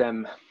packaged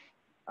them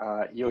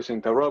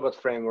using the robot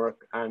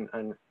framework and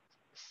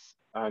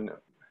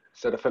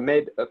sort of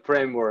made a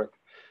framework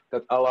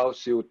that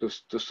allows you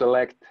to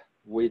select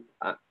with,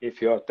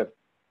 if you're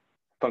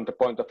from the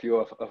point of view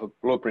of a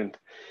blueprint,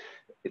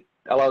 it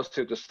allows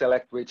you to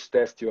select which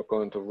test you're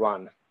going to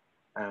run.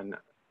 And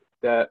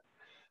the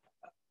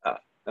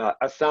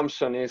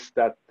assumption is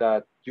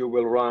that you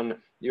will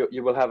run,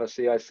 you will have a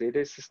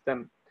CI/CD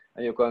system,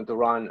 and you're going to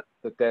run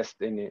the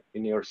test in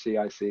your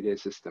CI/CD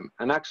system.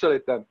 And actually,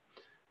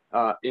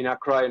 in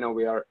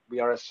Akraino, we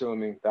are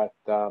assuming that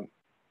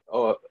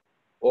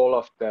all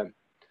of the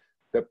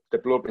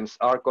blueprints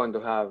are going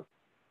to have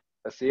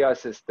a CI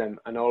system,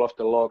 and all of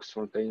the logs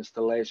from the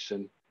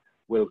installation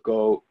will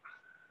go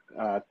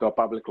to a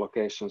public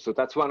location. So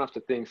that's one of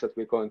the things that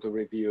we're going to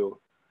review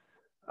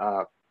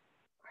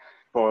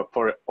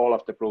for all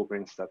of the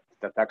blueprints, that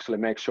actually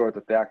make sure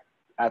that they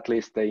at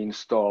least they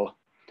install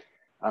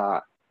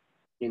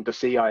in the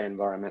CI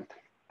environment.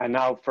 And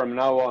now from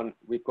now on,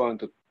 we're going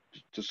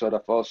to sort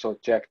of also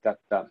check that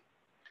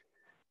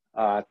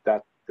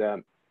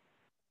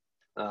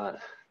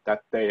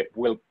that they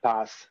will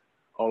pass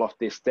all of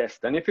these tests.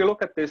 And if you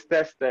look at these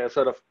tests, they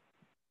sort of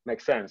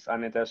make sense. I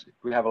mean,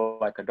 we have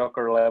like a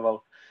Docker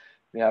level.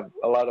 We have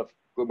a lot of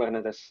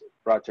Kubernetes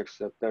projects.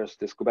 That there's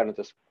this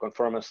Kubernetes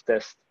conformance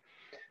test.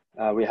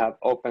 We have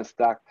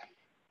OpenStack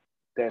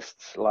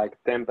tests like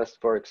Tempest,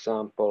 for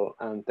example,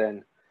 and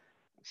then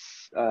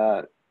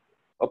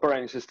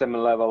operating system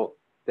level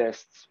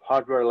tests,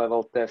 hardware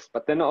level tests.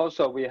 But then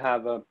also we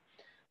have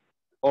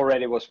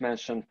already was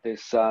mentioned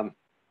this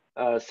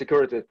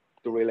security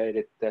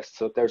related tests.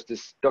 So there's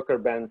this Docker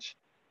Bench,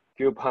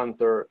 Kube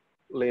Hunter,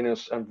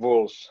 Linus, and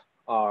Wolves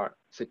are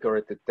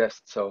security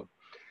tests. So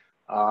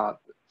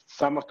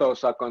some of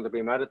those are going to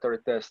be mandatory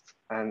tests,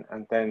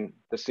 and then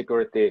the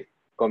security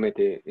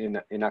committee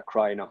in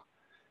Akraino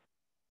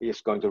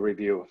is going to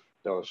review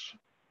those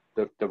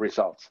the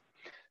results.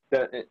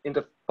 In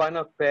the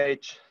final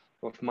page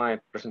of my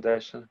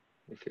presentation,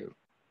 if you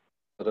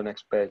go to the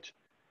next page,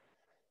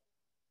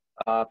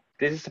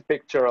 this is a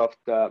picture of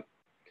the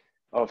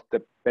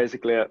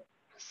basically a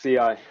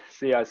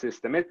CI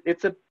system.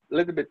 It's a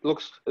little bit,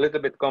 looks a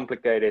little bit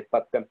complicated,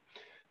 but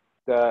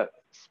the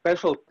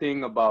special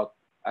thing about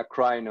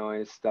Akraino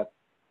is that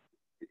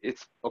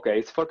it's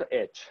for the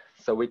edge.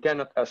 So we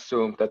cannot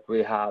assume that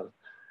we have,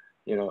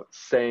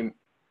 same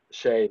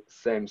shape,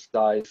 same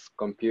size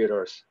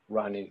computers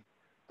running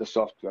the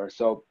software.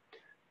 So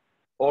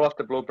all of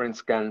the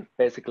blueprints can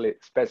basically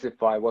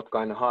specify what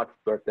kind of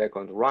hardware they're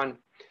going to run.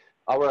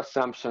 Our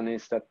assumption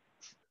is that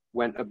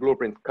when a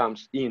blueprint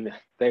comes in,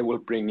 they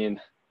will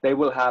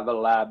have a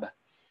lab,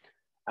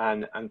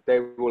 and they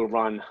will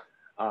run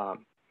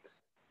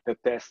the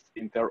test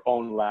in their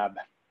own lab.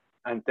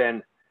 And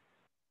then,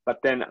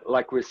 but then,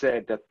 like we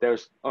said, that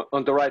there's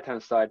on the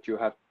right-hand side, you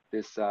have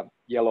this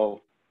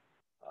yellow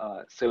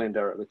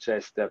cylinder which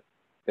says the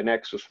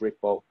Nexus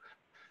repo.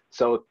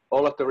 So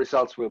all of the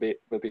results will be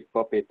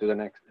copied to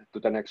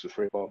the Nexus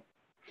repo.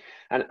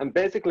 And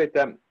basically,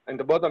 in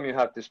the bottom you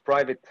have this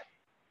private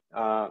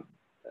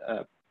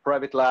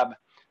lab.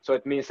 So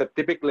it means that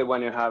typically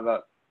when you have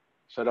a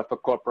sort of a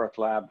corporate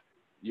lab,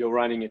 you're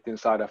running it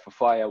inside of a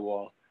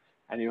firewall,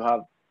 and you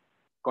have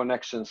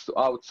connections to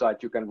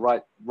outside. You can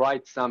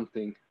write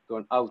something to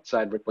an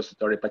outside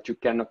repository, but you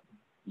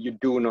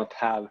do not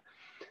have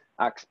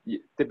access.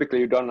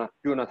 Typically, you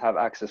do not have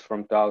access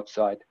from the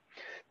outside.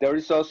 There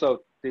is also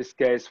this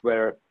case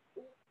where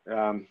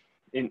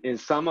in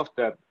some of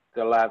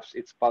the labs,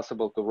 it's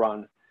possible to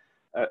run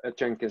a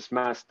Jenkins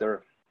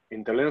master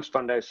in the Linux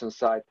Foundation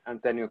side,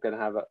 and then you can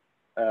have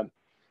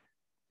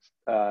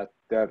the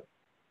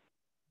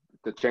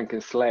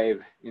Jenkins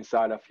slave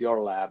inside of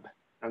your lab.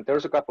 And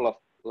there's a couple of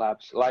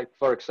labs, like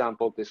for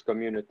example this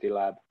community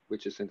lab,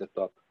 which is in the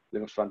top,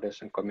 Linux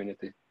Foundation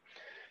community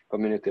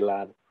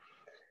lab.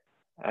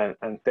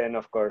 And then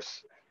of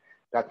course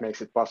that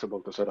makes it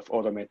possible to sort of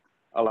automate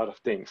a lot of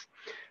things.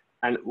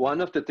 And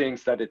one of the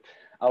things that it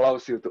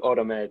allows you to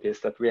automate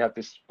is that we have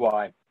this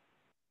UI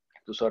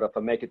to sort of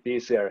make it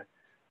easier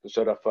to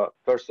sort of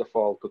first of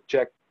all to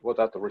check what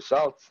are the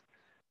results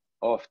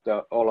of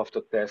all of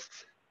the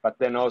tests, but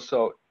then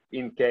also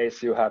in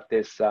case you have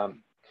this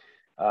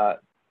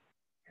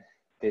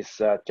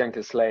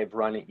Jenkins slave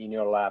running in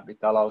your lab, it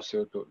allows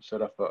you to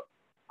sort of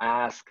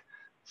ask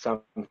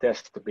some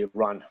tests to be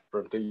run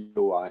from the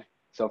UI.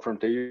 So from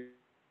the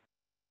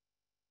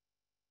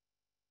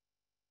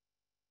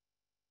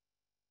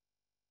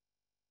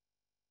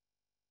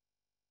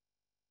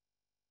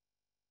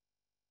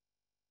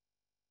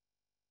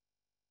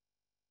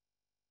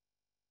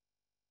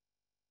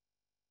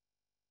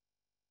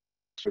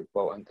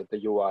repo, and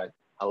the UI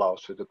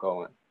allows you to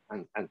go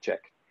and check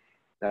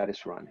that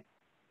is running.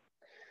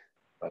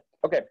 But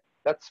okay,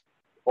 that's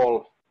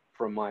all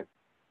from my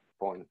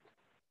point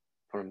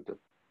from the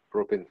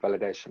blueprint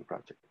validation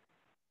project.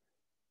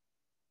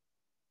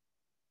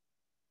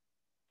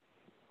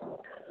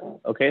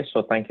 Okay,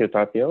 so thank you,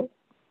 Tatio.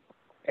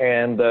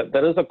 And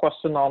there is a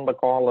question on the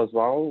call as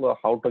well,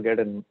 how to get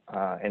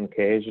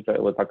engaged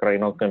with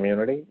Akraino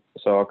Community.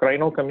 So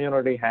Akraino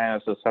Community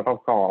has a set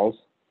of calls,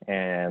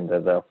 and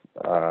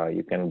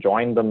you can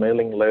join the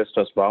mailing list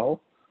as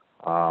well,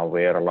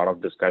 where a lot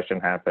of discussion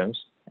happens.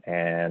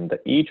 And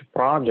each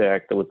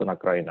project within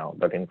Akraino,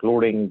 that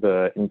including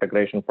the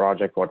integration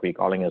project, what we're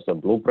calling as a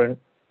blueprint,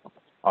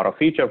 or a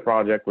feature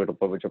project which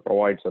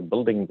provides a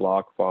building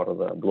block for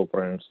the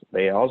blueprints.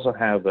 They also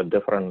have the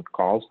different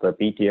calls, the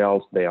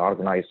PTLs, they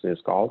organize these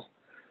calls.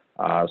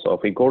 So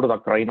if we go to the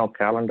Akraino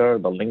calendar,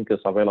 the link is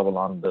available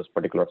on this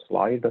particular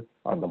slide,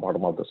 on the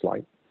bottom of the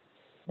slide.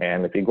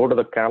 And if you go to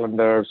the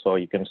calendar, so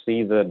you can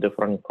see the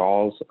different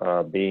calls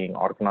being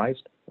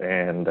organized,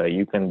 and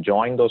you can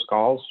join those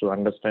calls to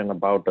understand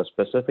about a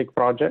specific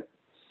project.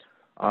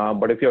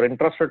 But if you're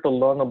interested to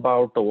learn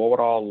about the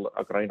overall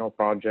Akraino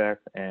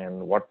project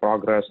and what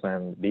progress,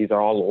 and these are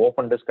all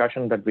open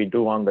discussion that we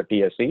do on the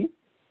TSC,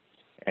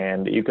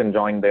 and you can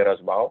join there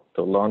as well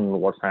to learn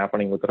what's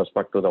happening with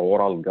respect to the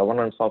overall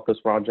governance of this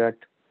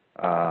project.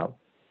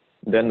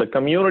 Then the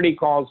community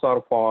calls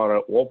are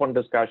for open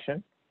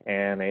discussion,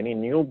 and any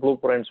new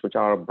blueprints which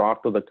are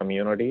brought to the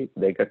community,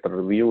 they get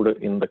reviewed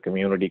in the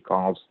community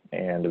calls,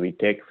 and we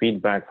take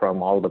feedback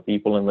from all the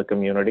people in the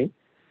community.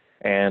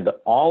 And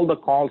all the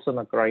calls in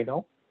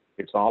Akraino,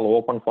 it's all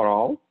open for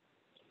all.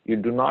 You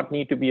do not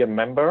need to be a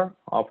member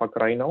of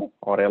Akraino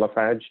or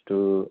LFEdge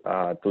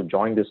to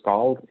join this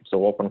call. It's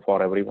open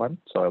for everyone,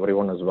 so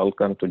everyone is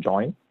welcome to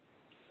join.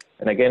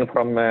 And again,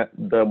 from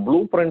the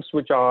blueprints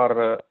which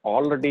are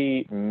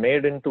already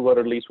made into a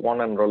release 1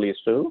 and release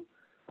 2,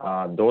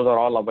 those are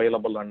all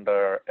available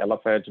under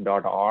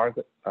lfedge.org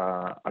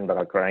under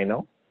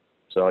Akraino.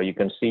 So you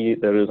can see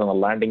there is on a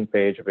landing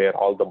page where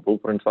all the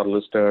blueprints are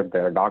listed,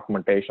 their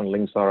documentation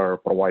links are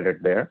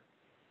provided there.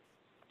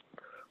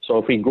 So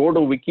if we go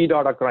to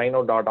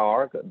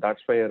wiki.akraino.org,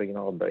 that's where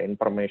the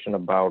information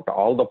about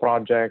all the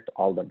project,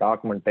 all the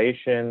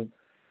documentation,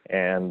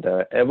 and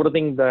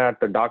everything that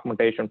the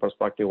documentation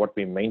perspective, what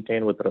we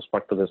maintain with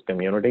respect to this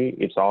community,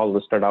 it's all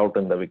listed out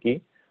in the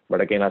wiki.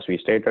 But again, as we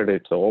stated,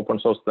 it's an open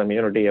source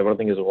community,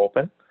 everything is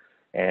open,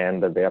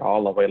 and they're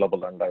all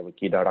available under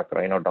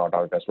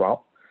wiki.akraino.org as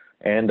well.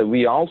 And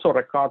we also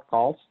record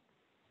calls,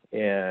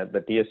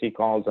 the TSC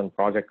calls and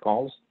project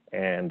calls,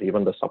 and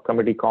even the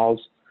subcommittee calls.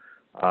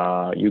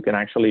 You can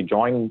actually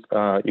join,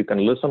 you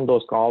can listen to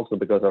those calls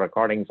because the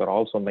recordings are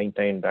also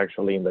maintained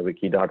actually in the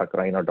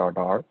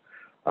wiki.akraino.org.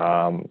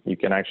 You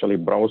can actually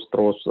browse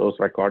through those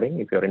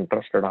recordings if you're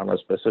interested on a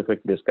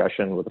specific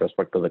discussion with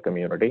respect to the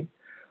community.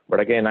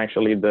 But again,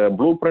 actually the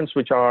blueprints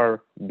which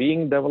are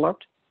being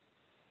developed,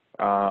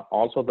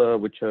 also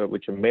which are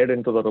made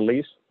into the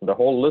release, the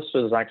whole list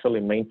is actually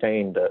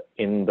maintained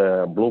in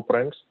the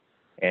blueprints,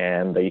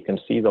 and you can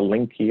see the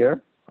link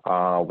here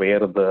where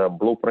the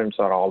blueprints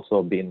are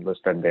also being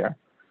listed there.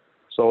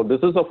 So this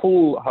is a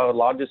full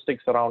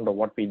logistics around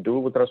what we do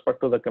with respect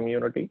to the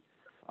community.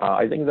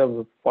 I think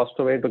the first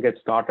way to get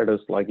started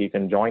is like you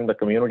can join the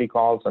community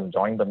calls and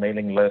join the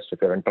mailing list.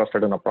 If you're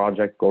interested in a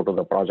project, go to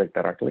the project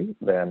directly,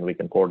 then we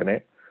can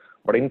coordinate.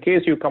 But in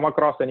case you come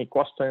across any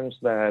questions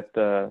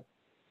that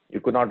you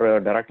could not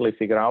directly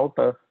figure out,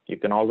 you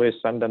can always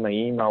send an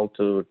email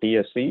to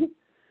TSC,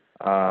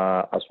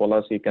 as well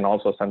as you can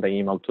also send an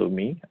email to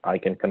me. I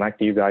can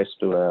connect you guys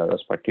to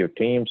respective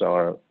teams,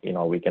 or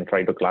we can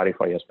try to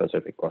clarify a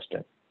specific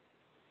question.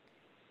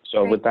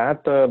 So Great. With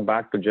that,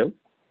 back to Jill.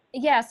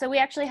 Yeah, so we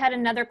actually had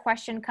another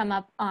question come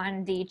up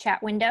on the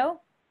chat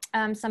window.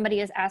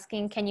 Somebody is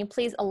asking, can you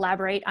please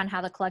elaborate on how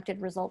the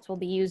collected results will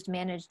be used,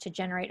 managed to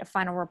generate a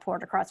final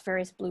report across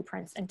various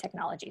blueprints and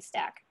technology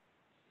stack?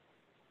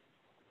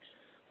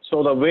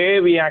 So the way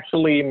we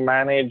actually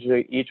manage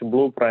each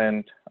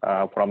blueprint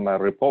from the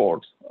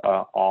reports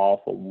of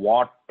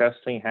what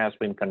testing has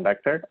been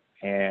conducted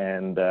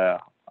and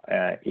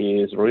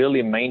is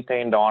really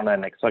maintained on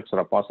an XX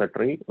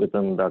repository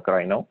within the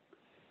Akraino.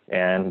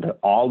 And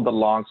all the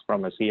logs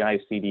from a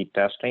CI/CD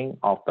testing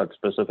of that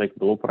specific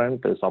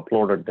blueprint is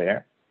uploaded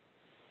there.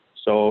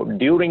 So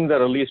during the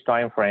release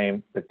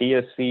timeframe, the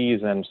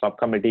TSCs and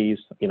subcommittees,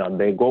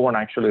 they go and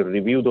actually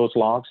review those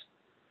logs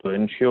to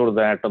ensure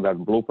that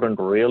that blueprint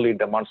really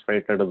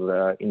demonstrated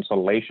the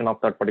installation of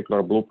that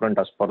particular blueprint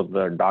as per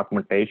the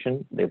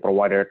documentation they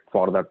provided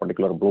for that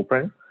particular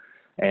blueprint.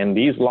 And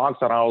these logs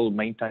are all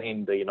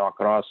maintained,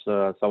 across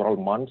several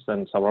months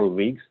and several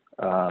weeks,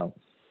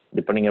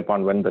 depending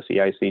upon when the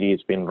CI/CD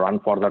has been run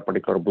for that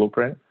particular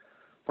blueprint.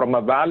 From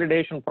a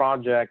validation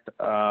project,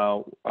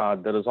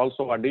 there is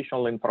also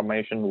additional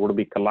information would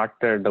be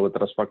collected with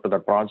respect to the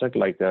project,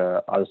 like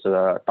as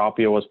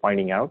Tapio was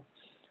finding out.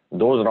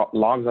 Those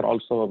logs are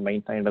also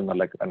maintained in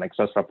an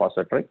access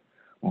repository.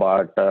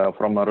 But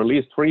from a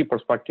release 3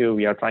 perspective,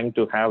 we are trying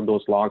to have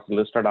those logs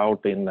listed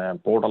out in a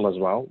portal as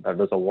well.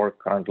 That is a work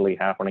currently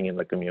happening in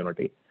the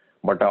community.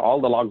 but all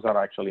the logs are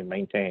actually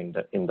maintained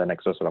in the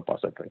Nexus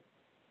repository.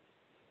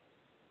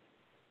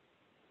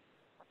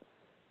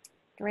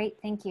 Great,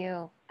 thank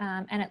you.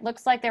 And it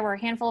looks like there were a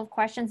handful of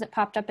questions that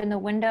popped up in the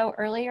window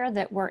earlier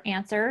that were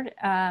answered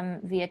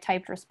via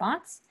typed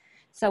response.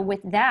 So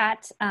with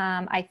that,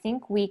 I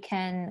think we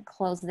can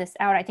close this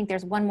out. I think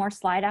there's one more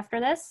slide after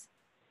this.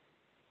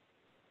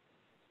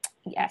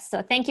 Yes,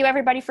 so thank you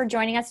everybody for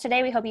joining us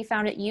today. We hope you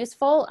found it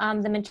useful.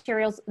 The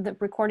materials, the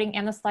recording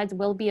and the slides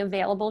will be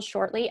available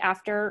shortly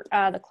after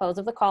the close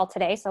of the call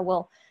today. So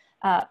we'll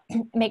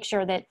make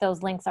sure that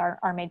those links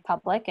are made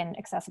public and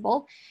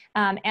accessible.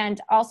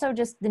 And also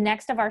just the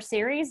next of our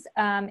series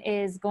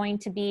is going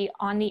to be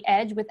On the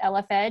Edge with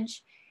LF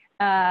Edge,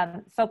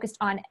 focused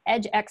on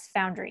EdgeX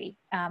Foundry.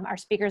 Our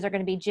speakers are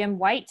going to be Jim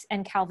White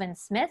and Calvin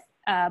Smith,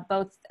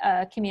 both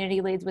community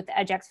leads with the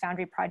EdgeX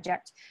Foundry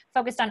project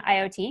focused on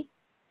IoT.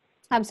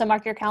 So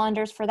mark your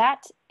calendars for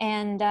that.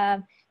 And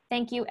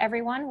thank you,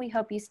 everyone. We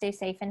hope you stay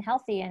safe and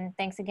healthy. And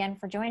thanks again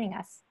for joining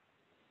us.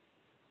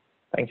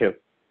 Thank you.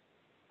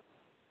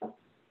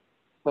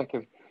 Thank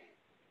you.